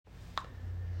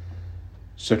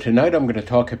So tonight I'm going to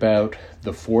talk about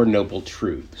the Four Noble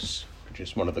Truths, which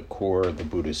is one of the core of the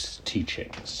Buddhist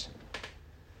teachings.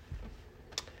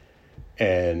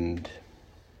 And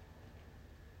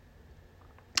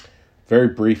very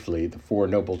briefly, the Four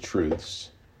Noble Truths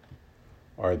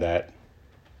are that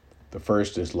the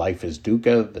first is life is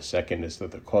dukkha, the second is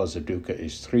that the cause of dukkha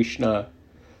is trishna,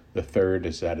 the third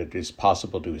is that it is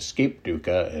possible to escape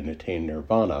dukkha and attain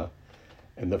nirvana,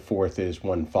 and the fourth is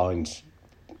one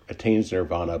attains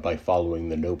nirvana by following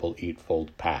the Noble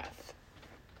Eightfold Path.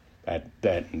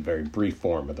 That in very brief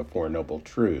form are the Four Noble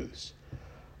Truths.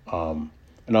 And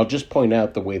I'll just point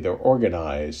out the way they're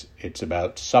organized. It's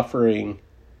about suffering,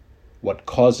 what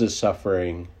causes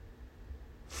suffering,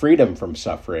 freedom from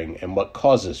suffering, and what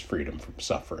causes freedom from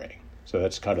suffering. So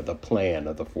that's kind of the plan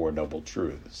of the Four Noble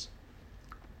Truths.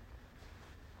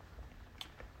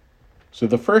 So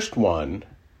the first one,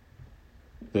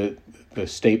 the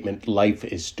statement, life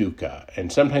is dukkha.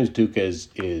 And sometimes dukkha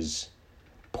is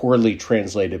poorly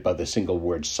translated by the single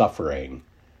word suffering.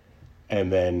 And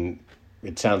then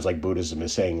it sounds like Buddhism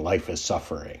is saying life is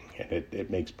suffering. And it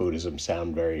makes Buddhism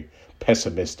sound very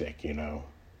pessimistic,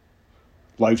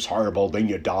 Life's horrible, then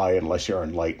you die unless you're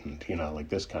enlightened, like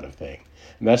this kind of thing.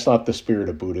 And that's not the spirit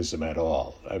of Buddhism at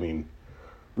all. I mean,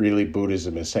 really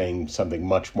Buddhism is saying something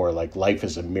much more like life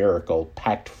is a miracle,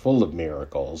 packed full of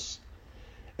miracles.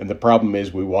 And the problem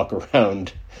is we walk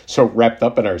around so wrapped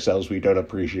up in ourselves we don't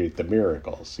appreciate the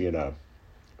miracles,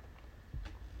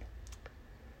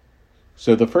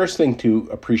 So the first thing to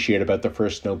appreciate about the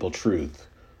First Noble Truth,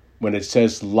 when it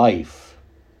says life,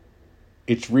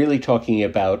 it's really talking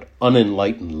about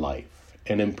unenlightened life,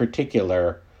 and in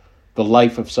particular, the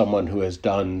life of someone who has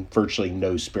done virtually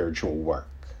no spiritual work.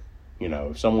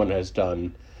 If someone has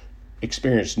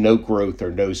experienced no growth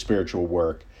or no spiritual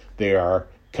work, they are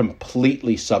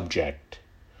completely subject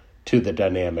to the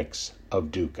dynamics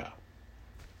of dukkha.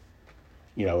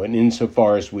 And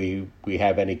insofar as we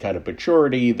have any kind of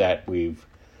maturity, that we've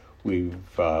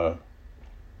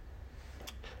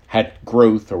had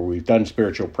growth or we've done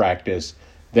spiritual practice,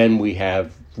 then we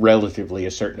have relatively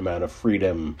a certain amount of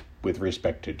freedom with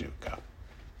respect to dukkha.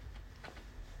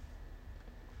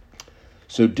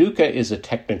 So dukkha is a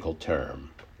technical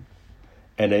term,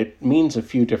 and it means a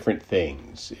few different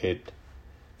things.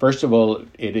 First of all,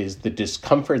 it is the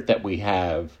discomfort that we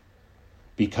have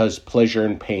because pleasure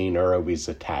and pain are always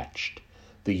attached.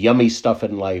 The yummy stuff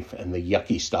in life and the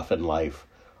yucky stuff in life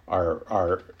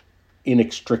are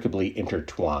inextricably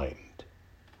intertwined.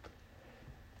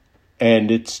 And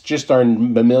it's just our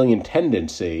mammalian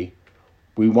tendency.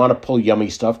 We want to pull yummy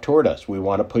stuff toward us. We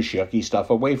want to push yucky stuff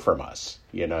away from us,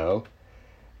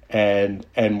 And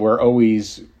we're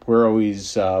always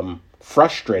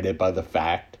frustrated by the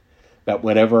fact that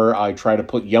whenever I try to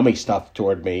put yummy stuff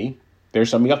toward me, there's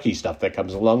some yucky stuff that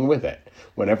comes along with it.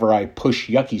 Whenever I push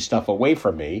yucky stuff away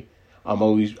from me, I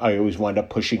always wind up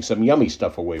pushing some yummy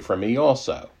stuff away from me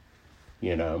also,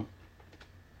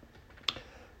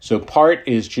 So part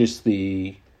is just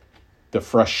the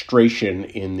frustration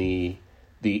in the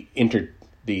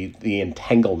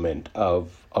entanglement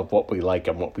of what we like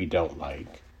and what we don't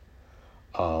like.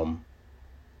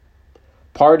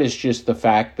 Part is just the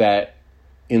fact that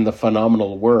in the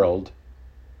phenomenal world,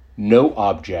 no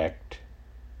object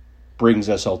brings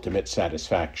us ultimate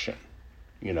satisfaction.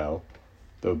 The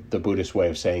Buddhist way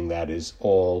of saying that is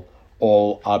all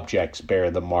objects bear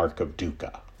the mark of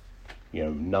dukkha.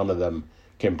 None of them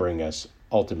can bring us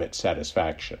ultimate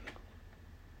satisfaction.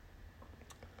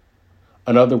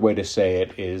 Another way to say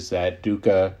it is that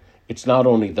dukkha, it's not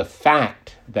only the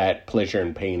fact that pleasure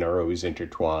and pain are always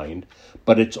intertwined,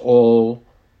 but it's all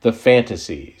the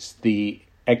fantasies, the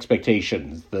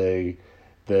expectations, the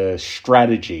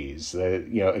strategies,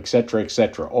 et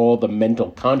cetera, all the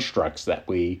mental constructs that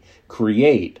we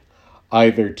create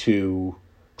either to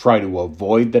try to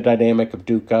avoid the dynamic of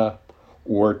dukkha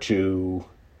or to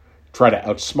try to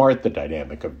outsmart the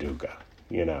dynamic of dukkha,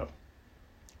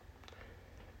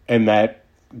 And that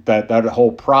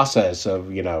whole process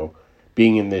of,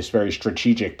 being in this very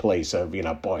strategic place of,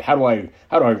 boy, how do I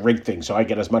rig things so I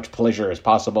get as much pleasure as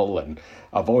possible and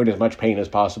avoid as much pain as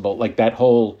possible? Like that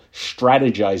whole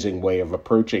strategizing way of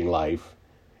approaching life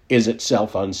is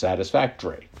itself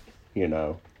unsatisfactory,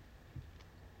 So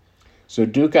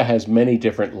dukkha has many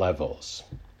different levels.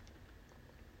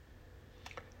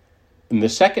 And the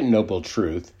second noble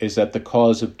truth is that the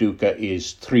cause of dukkha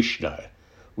is trishna,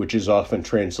 which is often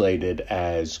translated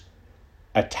as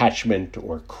attachment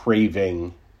or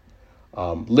craving.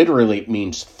 Literally it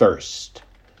means thirst,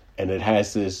 and it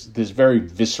has this very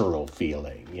visceral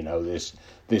feeling,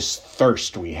 this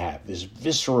thirst we have, this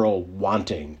visceral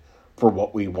wanting for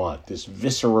what we want, this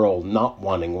visceral not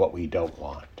wanting what we don't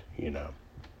want,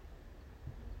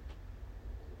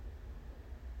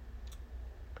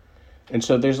 And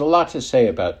so there's a lot to say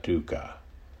about dukkha.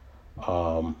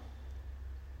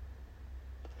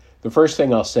 The first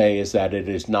thing I'll say is that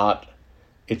it's not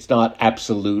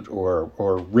absolute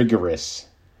or rigorous,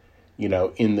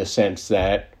 in the sense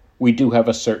that we do have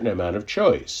a certain amount of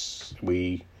choice.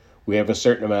 We have a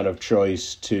certain amount of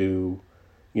choice to,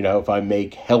 if I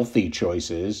make healthy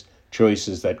choices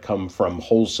that come from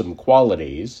wholesome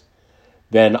qualities,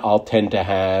 then I'll tend to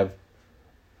have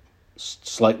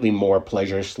slightly more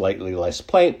pleasure, slightly less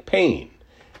pain.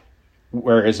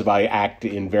 Whereas if I act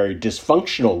in very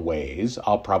dysfunctional ways,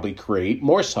 I'll probably create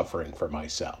more suffering for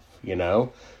myself,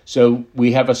 So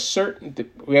we have a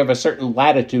certain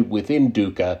latitude within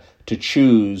dukkha to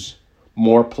choose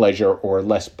more pleasure or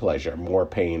less pleasure, more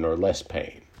pain or less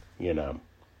pain,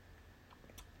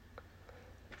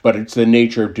 But it's the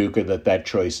nature of dukkha that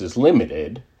choice is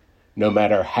limited. No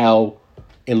matter how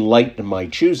enlightened my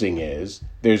choosing is,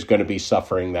 there's going to be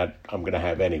suffering that I'm going to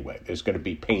have anyway. There's going to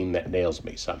be pain that nails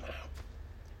me somehow.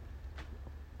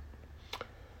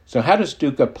 So how does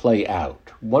dukkha play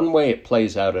out? One way it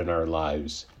plays out in our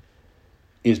lives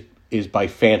is by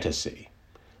fantasy.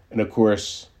 And of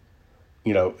course,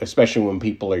 especially when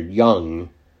people are young,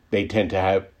 they tend to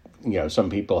have, some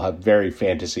people have very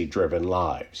fantasy-driven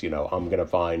lives. I'm going to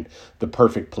find the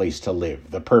perfect place to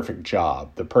live, the perfect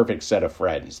job, the perfect set of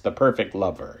friends, the perfect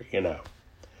lover,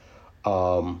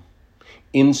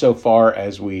 Insofar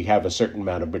as we have a certain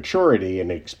amount of maturity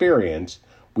and experience,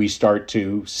 we start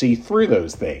to see through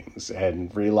those things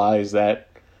and realize that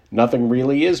nothing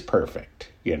really is perfect,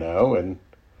 and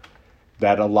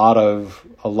that a lot of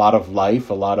life,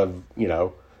 a lot of,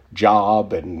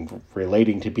 job and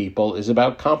relating to people is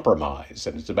about compromise.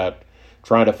 And it's about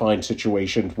trying to find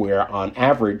situations where on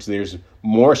average there's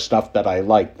more stuff that I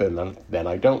like than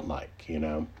I don't like,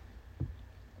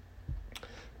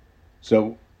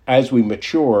 So as we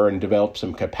mature and develop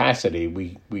some capacity,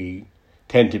 we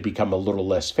tend to become a little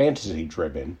less fantasy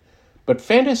driven. But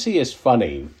fantasy is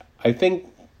funny. I think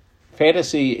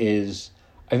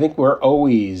we're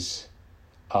always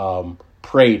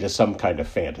prey to some kind of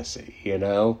fantasy,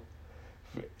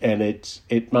 and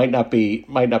it might not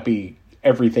be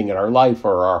everything in our life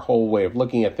or our whole way of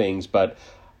looking at things, but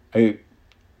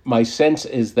my sense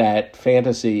is that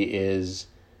fantasy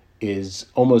is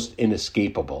almost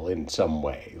inescapable in some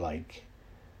way. Like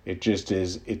it just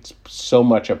is. It's so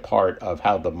much a part of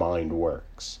how the mind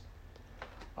works.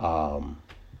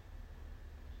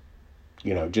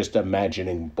 Just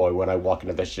imagining, boy, when I walk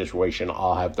into this situation,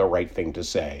 I'll have the right thing to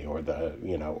say, or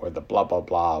the blah, blah,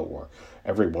 blah, or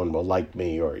everyone will like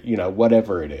me, or,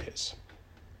 whatever it is.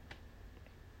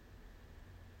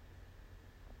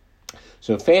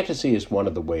 So fantasy is one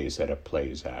of the ways that it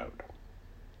plays out.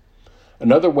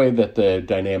 Another way that the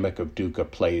dynamic of dukkha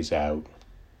plays out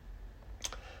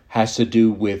has to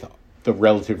do with the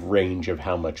relative range of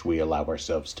how much we allow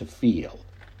ourselves to feel,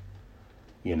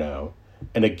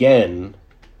 And again,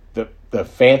 the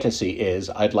fantasy is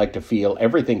I'd like to feel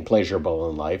everything pleasurable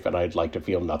in life, and I'd like to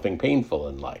feel nothing painful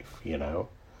in life,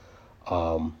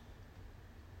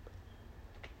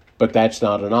 But that's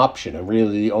not an option. And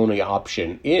really the only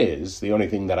option the only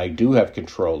thing that I do have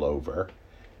control over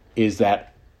is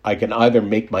that I can either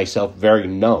make myself very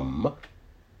numb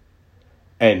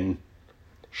and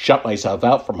shut myself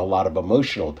out from a lot of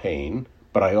emotional pain,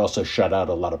 but I also shut out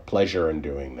a lot of pleasure in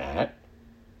doing that.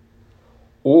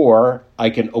 Or I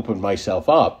can open myself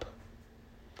up,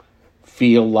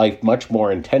 feel life much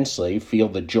more intensely, feel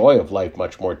the joy of life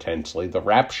much more intensely, the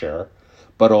rapture,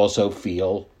 but also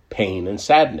feel pain and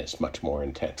sadness much more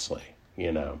intensely,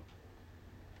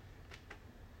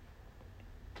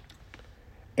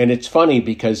 And it's funny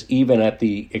because even at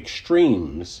the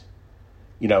extremes,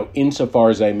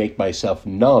 insofar as I make myself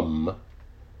numb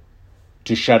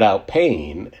to shut out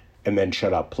pain and then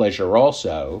shut out pleasure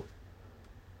also,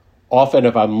 often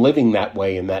if I'm living that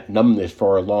way in that numbness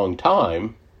for a long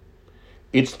time,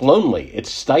 it's lonely, it's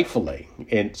stifling.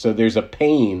 And so there's a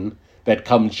pain that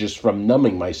comes just from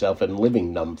numbing myself and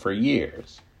living numb for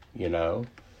years,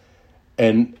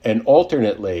 And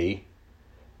alternately,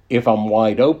 if I'm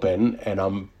wide open and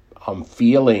I'm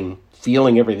feeling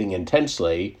everything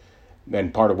intensely,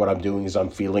 then part of what I'm doing is I'm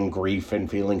feeling grief and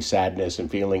feeling sadness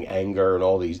and feeling anger and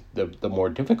all these, the more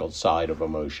difficult side of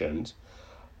emotions.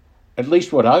 At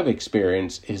least what I've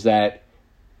experienced is that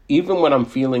even when I'm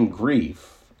feeling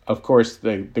grief, of course,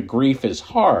 the grief is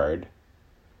hard,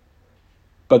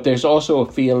 but there's also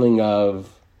a feeling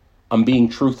of I'm being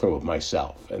truthful with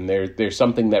myself. And there's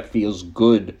something that feels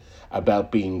good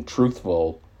about being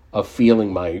truthful of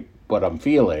feeling what I'm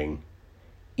feeling,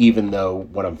 even though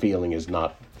what I'm feeling is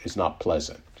not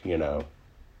pleasant, you know.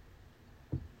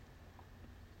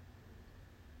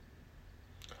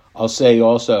 I'll say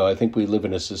also, I think we live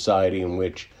in a society in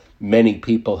which many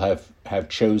people have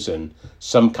chosen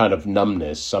some kind of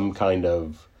numbness, some kind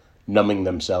of numbing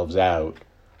themselves out.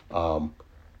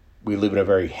 We live in a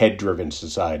very head-driven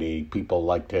society. People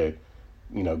like to,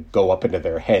 go up into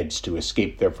their heads to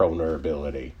escape their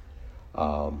vulnerability.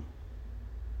 So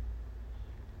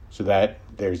that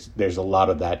there's a lot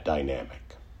of that dynamic.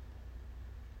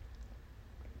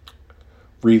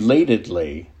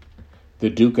 Relatedly, the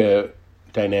dukkha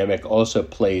dynamic also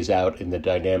plays out in the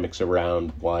dynamics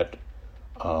around what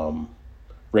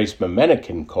Race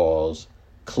Mamenekin calls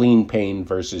clean pain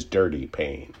versus dirty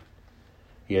pain.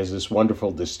 He has this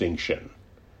wonderful distinction.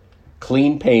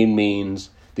 Clean pain means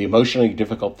the emotionally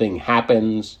difficult thing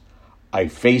happens, I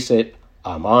face it,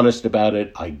 I'm honest about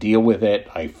it, I deal with it,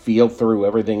 I feel through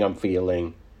everything I'm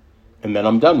feeling, and then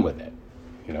I'm done with it.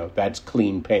 That's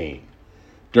clean pain.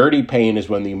 Dirty pain is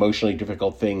when the emotionally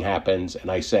difficult thing happens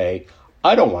and I say,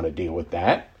 I don't want to deal with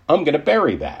that. I'm going to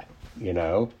bury that,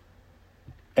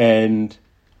 And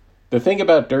the thing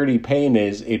about dirty pain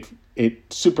is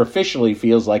it superficially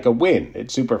feels like a win. It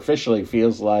superficially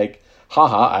feels like,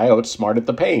 haha, I outsmarted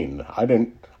the pain. I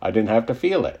didn't have to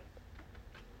feel it.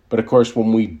 But of course,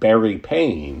 when we bury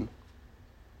pain,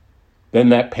 then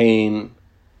that pain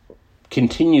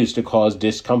continues to cause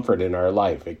discomfort in our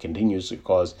life. It continues to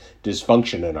cause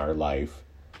dysfunction in our life.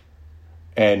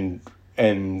 And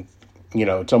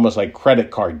it's almost like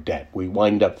credit card debt. We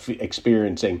wind up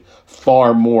experiencing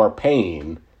far more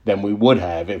pain than we would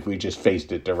have if we just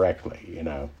faced it directly,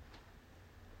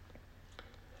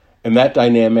 And that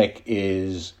dynamic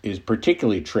is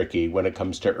particularly tricky when it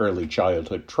comes to early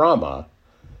childhood trauma,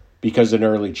 because in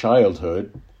early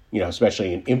childhood,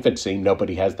 especially in infancy,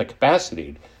 nobody has the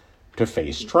capacity to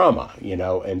face trauma,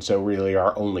 and so really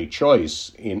our only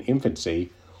choice in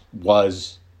infancy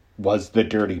was the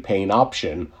dirty pain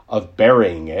option of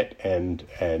burying it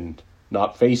and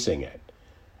not facing it.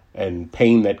 And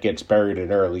pain that gets buried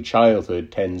in early childhood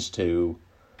tends to,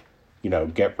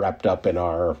 get wrapped up in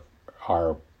our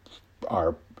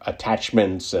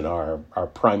attachments and our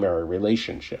primary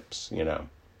relationships,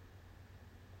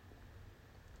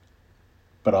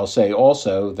 But I'll say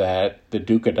also that the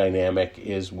dukkha dynamic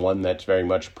is one that's very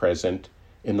much present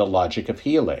in the logic of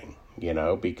healing,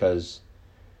 because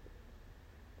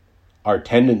our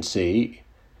tendency,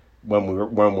 when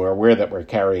we're aware that we're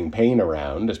carrying pain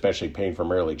around, especially pain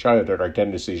from early childhood, our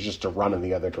tendency is just to run in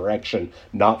the other direction,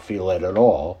 not feel it at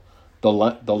all. The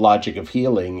logic of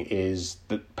healing is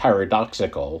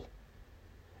paradoxical.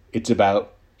 It's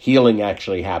about healing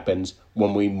actually happens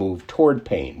when we move toward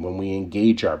pain, when we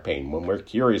engage our pain, when we're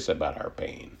curious about our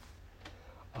pain.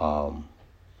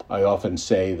 I often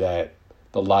say that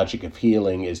the logic of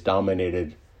healing is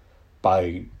dominated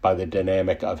by the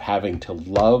dynamic of having to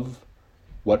love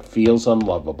what feels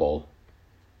unlovable,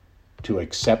 to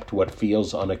accept what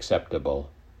feels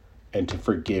unacceptable, and to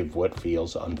forgive what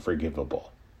feels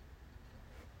unforgivable.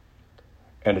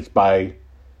 And it's by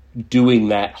doing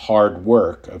that hard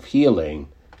work of healing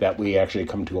that we actually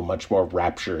come to a much more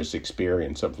rapturous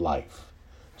experience of life.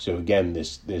 So again,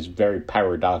 this very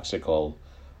paradoxical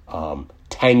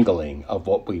tangling of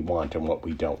what we want and what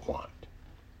we don't want.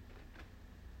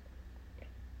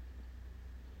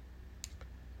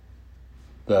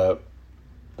 The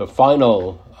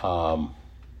final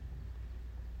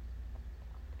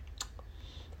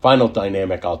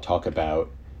dynamic I'll talk about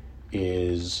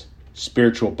is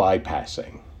spiritual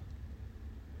bypassing.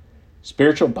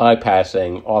 Spiritual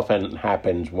bypassing often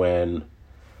happens when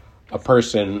a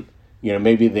person,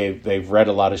 maybe they've read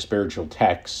a lot of spiritual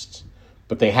texts,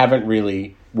 but they haven't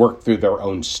really worked through their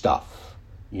own stuff,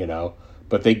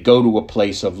 But they go to a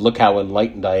place of, look how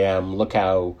enlightened I am, look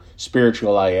how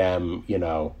spiritual I am,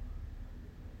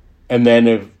 And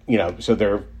then so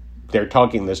they're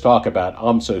talking this talk about,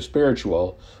 I'm so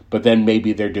spiritual, but then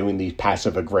maybe they're doing these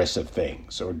passive aggressive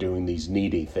things or doing these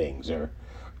needy things or,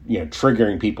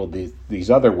 triggering people these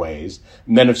other ways.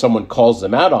 And then if someone calls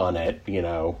them out on it,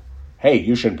 hey,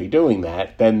 you shouldn't be doing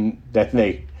that, then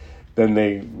they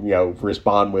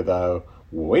respond with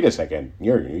wait a second,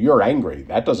 you're angry.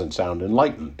 That doesn't sound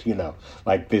enlightened,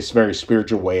 like this very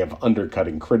spiritual way of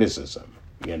undercutting criticism,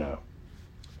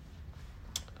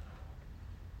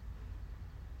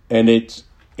 And it's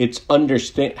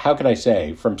how can I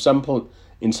say,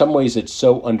 in some ways it's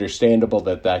so understandable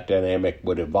that dynamic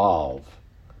would evolve.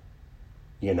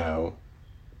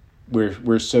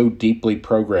 We're so deeply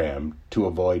programmed to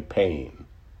avoid pain.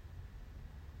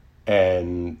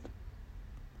 And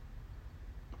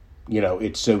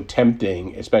it's so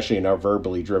tempting, especially in our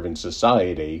verbally driven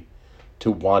society,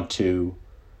 to want to,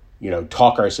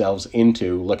 talk ourselves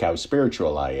into, look how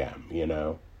spiritual I am,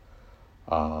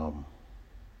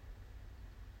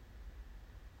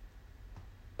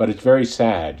 But it's very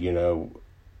sad,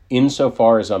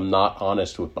 insofar as I'm not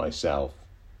honest with myself,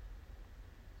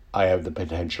 I have the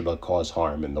potential to cause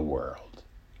harm in the world,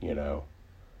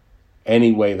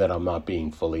 Any way that I'm not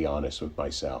being fully honest with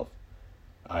myself,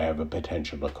 I have a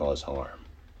potential to cause harm.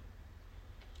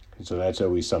 And so that's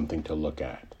always something to look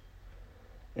at.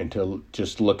 And to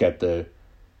just look at the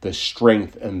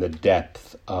strength and the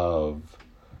depth of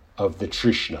the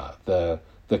Trishna, the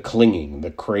clinging,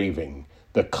 the craving,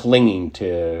 the clinging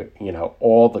to,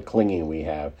 all the clinging we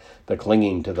have, the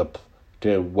clinging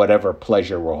to whatever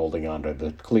pleasure we're holding on to,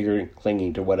 the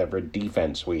clinging to whatever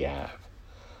defense we have.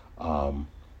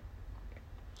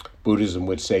 Buddhism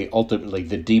would say ultimately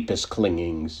the deepest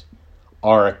clingings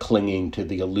are a clinging to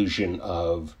the illusion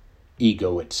of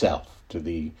ego itself, to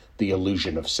the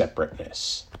illusion of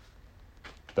separateness.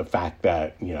 The fact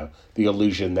that, the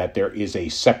illusion that there is a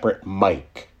separate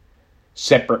mic,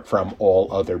 separate from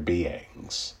all other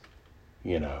beings,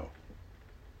 And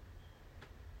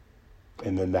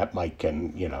then that mic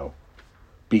can,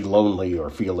 be lonely or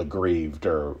feel aggrieved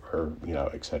or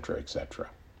et cetera, et cetera.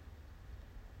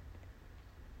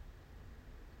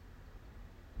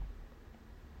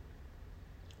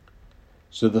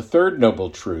 So the third noble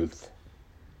truth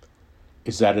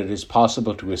is that it is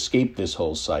possible to escape this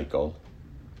whole cycle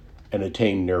and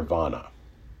attain nirvana.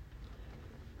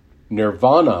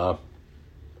 Nirvana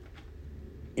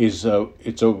it's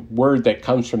a word that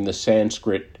comes from the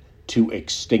Sanskrit to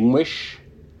extinguish,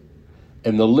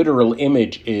 and the literal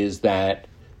image is that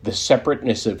the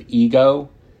separateness of ego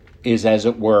is, as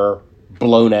it were,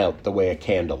 blown out the way a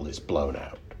candle is blown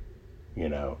out.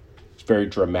 It's a very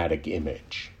dramatic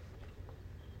image.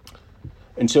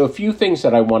 And so a few things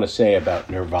that I want to say about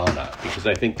nirvana, because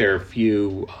I think there are a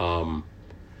few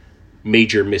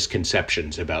major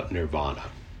misconceptions about nirvana.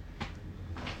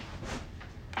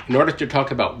 In order to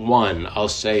talk about one, I'll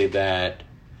say that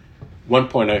one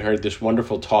point I heard this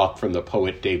wonderful talk from the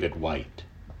poet David Whyte.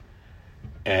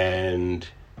 And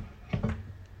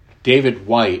David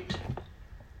Whyte,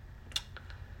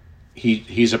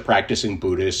 he's a practicing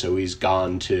Buddhist, so he's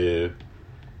gone to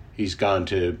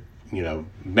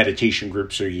meditation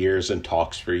groups for years and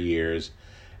talks for years.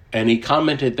 And he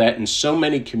commented that in so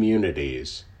many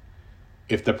communities,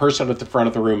 if the person at the front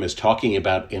of the room is talking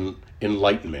about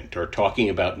enlightenment or talking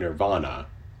about nirvana,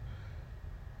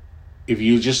 if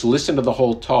you just listen to the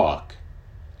whole talk,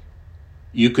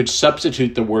 you could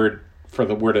substitute the word for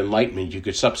the word enlightenment, you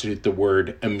could substitute the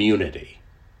word immunity.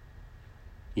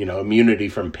 Immunity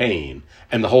from pain,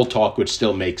 and the whole talk would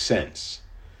still make sense.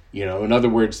 In other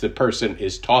words, the person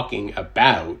is talking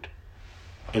about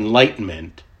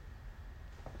enlightenment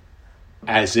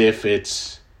as if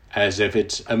it's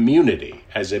immunity,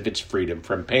 as if it's freedom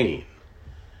from pain,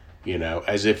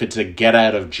 as if it's a get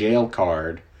out of jail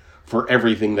card for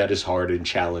everything that is hard and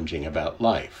challenging about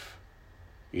life,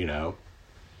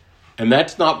 And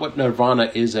that's not what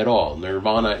nirvana is at all.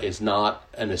 Nirvana is not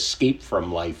an escape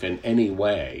from life in any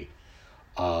way.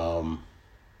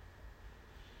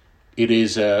 It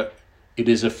is a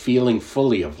feeling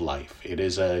fully of life. It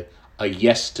is a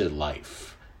yes to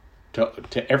life,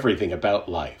 to everything about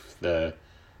life. The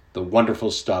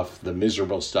wonderful stuff, the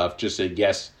miserable stuff, just a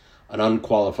yes, an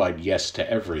unqualified yes to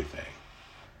everything.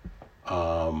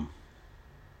 And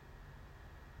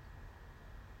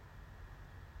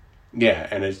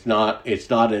it's not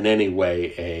in any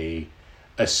way a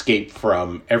escape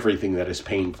from everything that is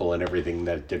painful and everything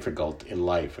that is difficult in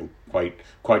life, and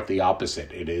quite the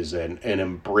opposite. It is an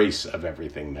embrace of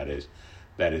everything that is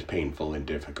painful and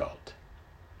difficult.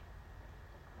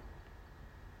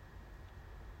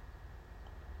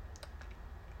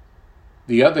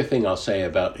 The other thing I'll say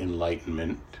about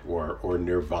enlightenment or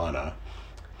nirvana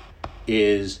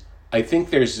is I think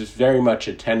there's very much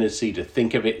a tendency to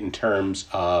think of it in terms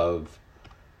of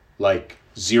like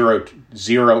zero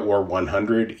or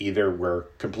 100. Either we're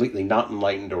completely not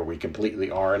enlightened or we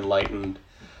completely are enlightened.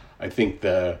 I think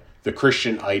the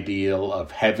Christian ideal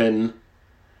of heaven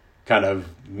kind of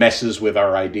messes with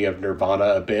our idea of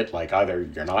nirvana a bit. Like either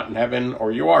you're not in heaven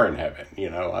or you are in heaven.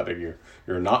 Either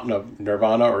you're not in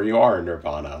nirvana or you are in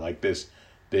nirvana. Like this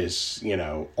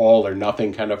all or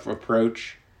nothing kind of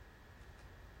approach.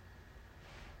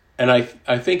 And I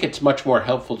think it's much more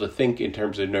helpful to think in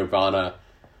terms of nirvana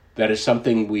that is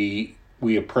something we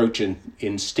approach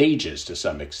in stages to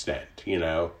some extent,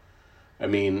 I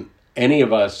mean, any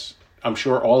of us, I'm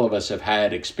sure all of us have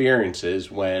had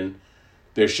experiences when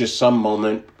There's just some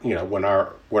moment, when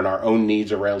our own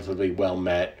needs are relatively well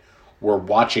met. We're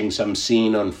watching some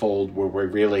scene unfold where we're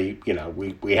really,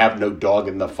 we have no dog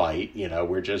in the fight.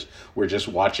 We're just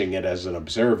watching it as an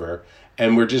observer,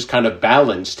 and we're just kind of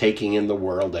balanced, taking in the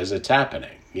world as it's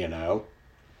happening. Now,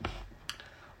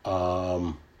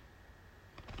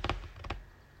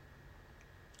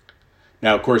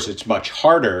 of course, it's much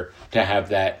harder to have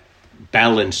that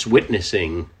balanced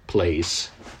witnessing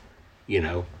place,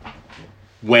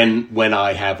 when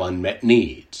I have unmet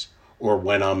needs, or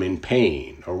when I'm in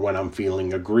pain, or when I'm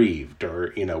feeling aggrieved,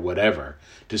 or, whatever,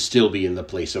 to still be in the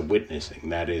place of witnessing.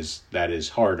 That is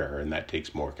harder, and that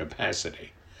takes more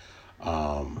capacity.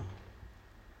 But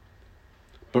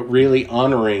really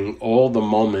honoring all the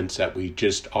moments that we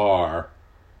just are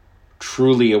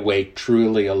truly awake,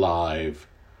 truly alive.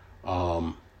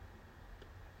 And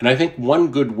I think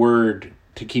one good word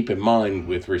to keep in mind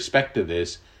with respect to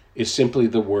this is simply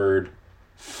the word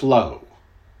flow.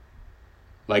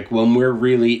 Like when we're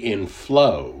really in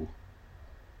flow,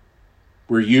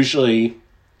 we're usually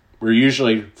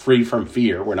free from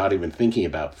fear. We're not even thinking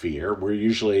about fear. We're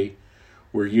usually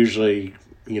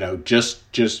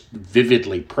just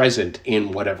vividly present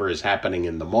in whatever is happening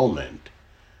in the moment.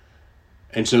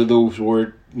 And so those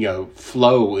word,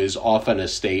 flow is often a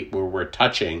state where we're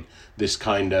touching this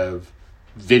kind of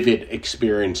vivid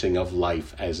experiencing of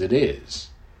life as it is,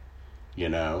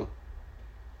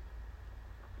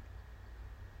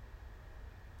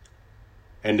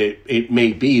 And it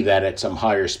may be that at some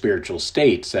higher spiritual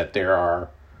states that there are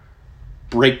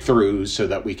breakthroughs so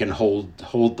that we can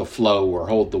hold the flow or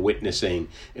hold the witnessing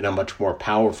in a much more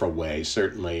powerful way.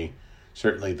 Certainly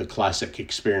the classic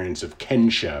experience of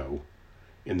Kensho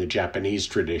in the Japanese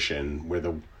tradition, where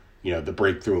the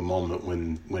breakthrough moment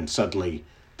when suddenly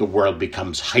the world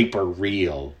becomes hyper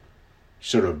real,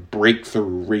 sort of breakthrough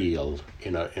real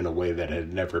in a way that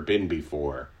had never been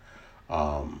before.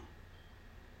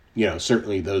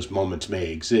 Certainly those moments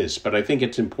may exist, but I think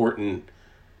it's important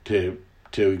to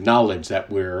acknowledge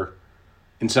that we're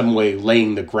in some way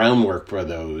laying the groundwork for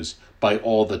those by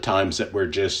all the times that we're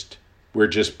just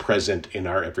present in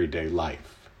our everyday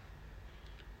life.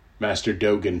 Master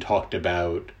Dogen talked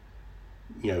about,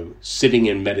 sitting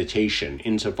in meditation.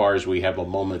 Insofar as we have a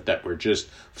moment that we're just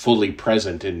fully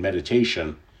present in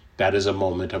meditation, that is a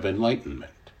moment of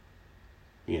enlightenment.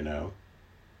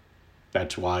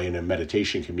 That's why in a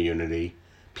meditation community,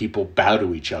 people bow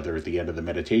to each other at the end of the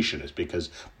meditation, is because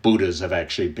Buddhas have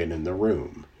actually been in the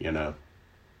room,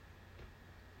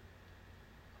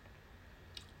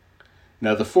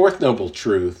 Now, the fourth noble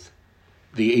truth,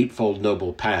 the Eightfold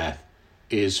Noble Path,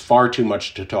 is far too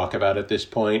much to talk about at this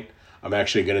point. I'm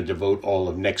actually going to devote all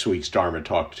of next week's Dharma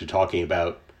talk to talking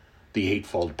about the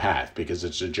Eightfold Path, because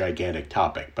it's a gigantic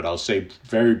topic. But I'll say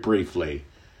very briefly,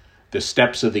 the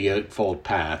steps of the Eightfold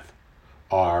Path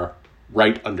are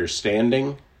right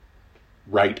understanding,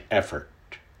 right effort,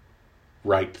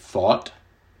 right thought,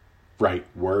 right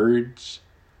words,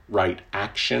 right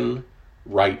action,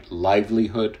 right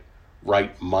livelihood,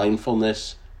 right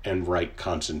mindfulness, and right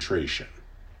concentration.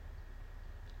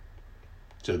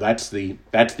 So that's the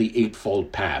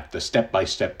Eightfold Path, the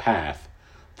step-by-step path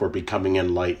for becoming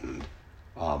enlightened.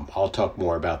 I'll talk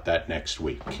more about that next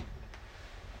week.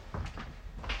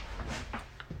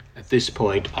 At this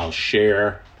point, I'll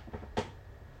share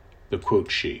the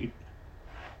quote sheet.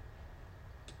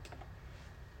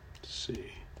 Let's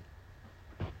see.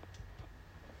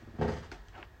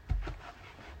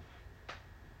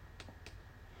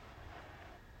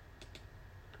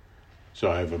 So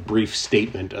I have a brief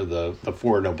statement of the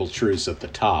Four Noble Truths at the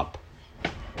top.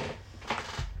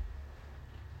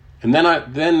 And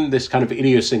then this kind of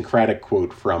idiosyncratic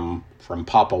quote from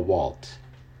Papa Walt.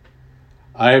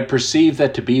 I have perceived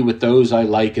that to be with those I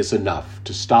like is enough.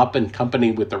 To stop in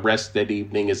company with the rest that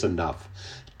evening is enough.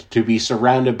 To be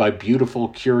surrounded by beautiful,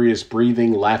 curious,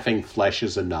 breathing, laughing flesh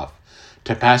is enough.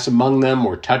 To pass among them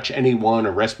or touch anyone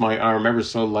or rest my arm ever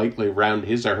so lightly round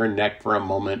his or her neck for a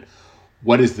moment,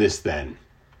 what is this then?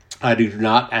 I do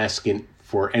not ask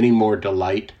for any more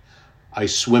delight. I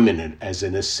swim in it as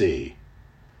in a sea.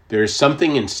 There is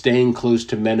something in staying close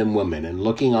to men and women and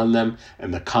looking on them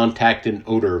and the contact and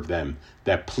odor of them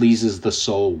that pleases the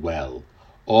soul well.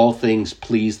 All things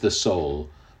please the soul,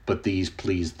 but these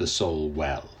please the soul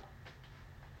well.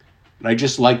 And I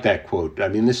just like that quote. I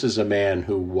mean, this is a man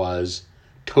who was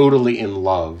totally in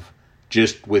love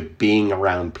just with being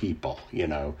around people,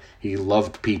 He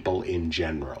loved people in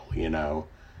general,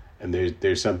 And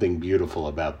there's something beautiful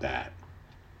about that.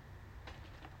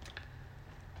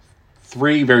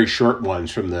 3 very short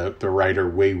ones from the writer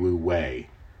Wei Wu Wei.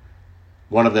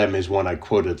 One of them is one I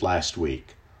quoted last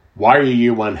week. Why are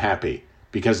you unhappy?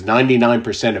 Because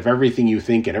 99% of everything you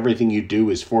think and everything you do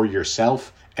is for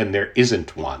yourself, and there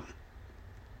isn't one.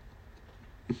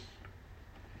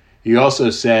 He also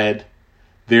said,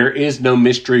 there is no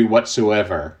mystery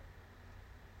whatsoever,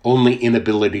 only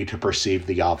inability to perceive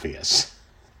the obvious.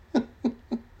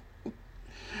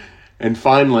 And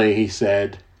finally, he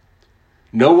said,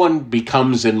 no one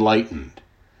becomes enlightened.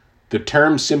 The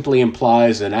term simply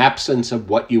implies an absence of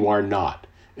what you are not.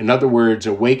 In other words,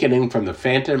 awakening from the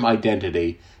phantom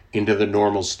identity into the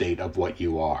normal state of what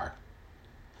you are.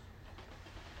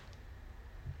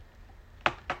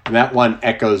 And that one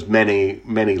echoes many,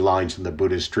 many lines in the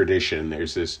Buddhist tradition.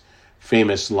 There's this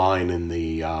famous line in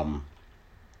the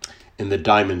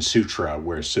Diamond Sutra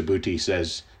where Subhuti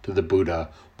says to the Buddha,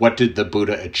 what did the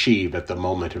Buddha achieve at the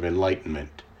moment of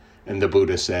enlightenment? And the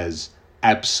Buddha says,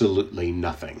 absolutely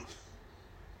nothing.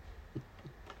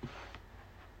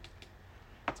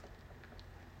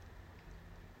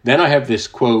 Then I have this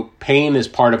quote, pain is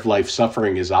part of life,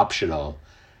 suffering is optional,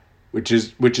 which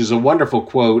is a wonderful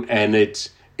quote, and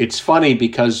it's funny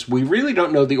because we really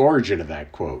don't know the origin of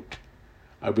that quote.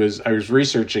 I was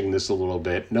researching this a little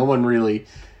bit. No one really,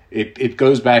 it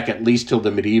goes back at least till the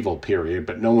medieval period,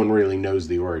 but no one really knows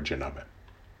the origin of it.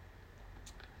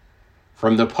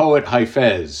 From the poet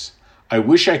Hafiz, I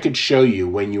wish I could show you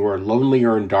when you are lonely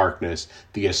or in darkness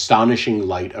the astonishing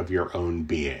light of your own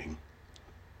being.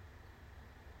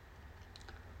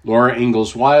 Laura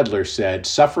Ingalls Wilder said,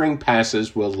 suffering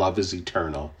passes while love is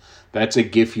eternal. That's a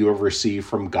gift you have received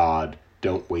from God.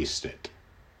 Don't waste it.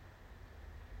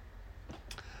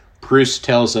 Proust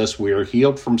tells us we are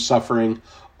healed from suffering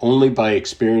only by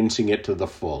experiencing it to the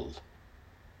full.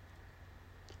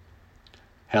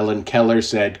 Helen Keller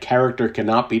said, character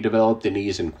cannot be developed in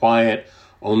ease and quiet.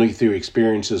 Only through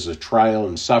experiences of trial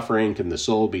and suffering can the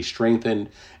soul be strengthened,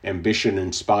 ambition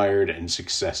inspired, and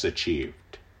success achieved.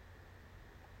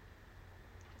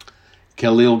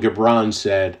 Khalil Gibran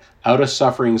said, out of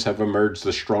sufferings have emerged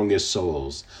the strongest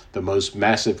souls. The most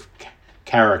massive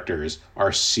characters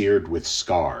are seared with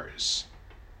scars.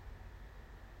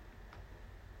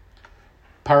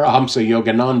 Paramahamsa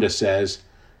Yogananda says,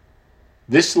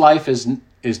 this life is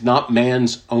not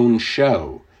man's own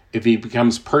show. If he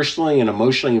becomes personally and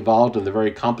emotionally involved in the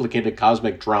very complicated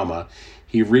cosmic drama,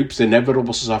 he reaps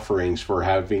inevitable sufferings for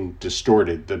having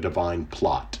distorted the divine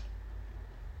plot.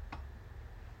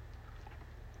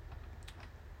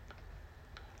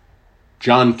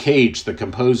 John Cage, the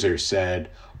composer, said,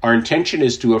 our intention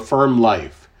is to affirm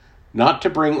life, not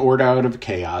to bring order out of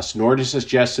chaos, nor to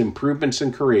suggest improvements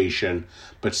in creation,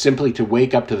 but simply to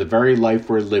wake up to the very life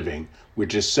we're living,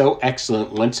 which is so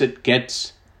excellent once it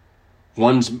gets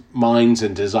one's minds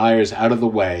and desires out of the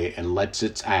way and lets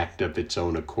it act of its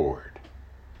own accord.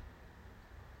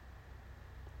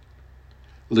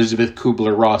 Elizabeth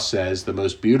Kubler-Ross says, the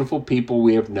most beautiful people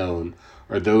we have known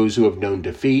are those who have known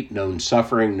defeat, known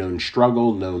suffering, known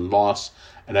struggle, known loss,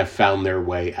 and have found their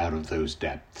way out of those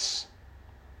depths.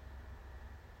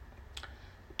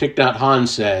 Thich Nhat Hanh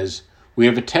says, we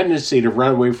have a tendency to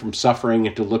run away from suffering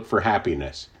and to look for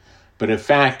happiness. But in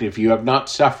fact, if you have not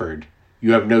suffered,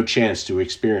 you have no chance to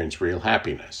experience real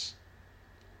happiness.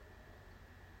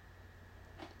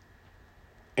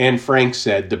 Anne Frank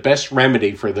said, the best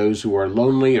remedy for those who are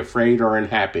lonely, afraid, or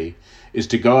unhappy is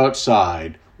to go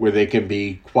outside where they can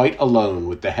be quite alone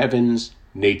with the heavens,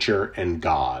 nature, and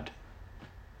God.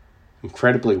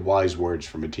 Incredibly wise words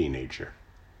from a teenager.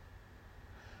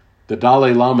 The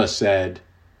Dalai Lama said,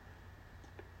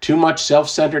 too much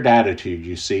self-centered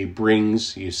attitude,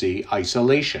 brings,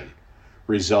 isolation.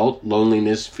 Result,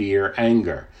 loneliness, fear,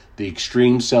 anger. The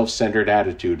extreme self-centered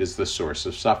attitude is the source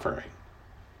of suffering.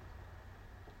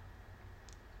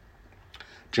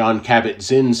 John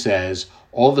Kabat-Zinn says,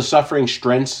 all the suffering,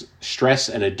 stress,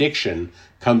 and addiction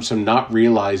comes from not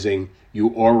realizing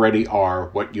you already are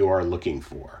what you are looking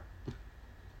for.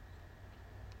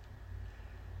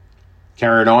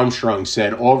 Karen Armstrong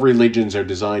said, all religions are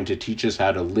designed to teach us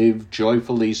how to live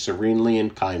joyfully, serenely,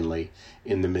 and kindly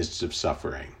in the midst of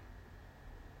suffering.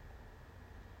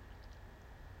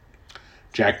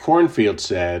 Jack Kornfield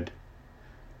said,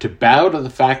 to bow to the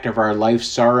fact of our life's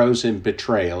sorrows and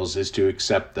betrayals is to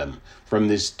accept them. From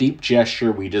this deep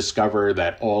gesture, we discover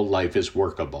that all life is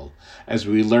workable. As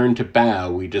we learn to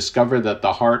bow, we discover that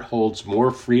the heart holds more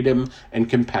freedom and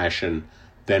compassion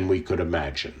than we could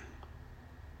imagine.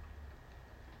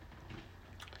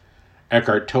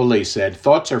 Eckhart Tolle said,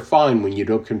 thoughts are fine when you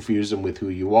don't confuse them with who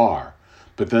you are,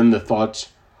 but then thoughts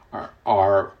are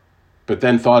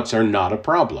not a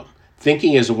problem.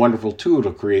 Thinking is a wonderful tool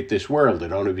to create this world.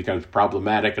 It only becomes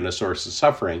problematic and a source of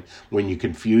suffering when you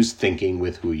confuse thinking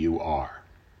with who you are.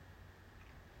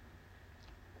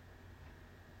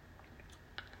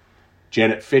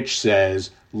 Janet Fitch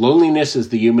says, loneliness is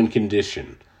the human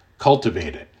condition.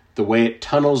 Cultivate it, the way it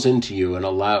tunnels into you and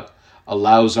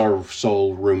allows our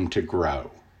soul room to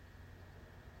grow.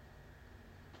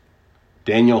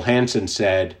 Daniel Hansen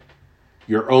said,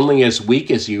 you're only as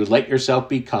weak as you let yourself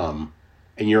become,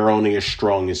 and you're only as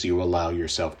strong as you allow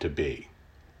yourself to be.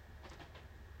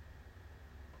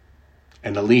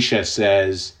 And Alicia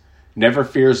says, never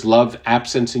fears love's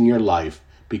absence in your life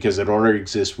because it already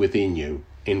exists within you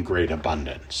in great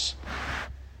abundance.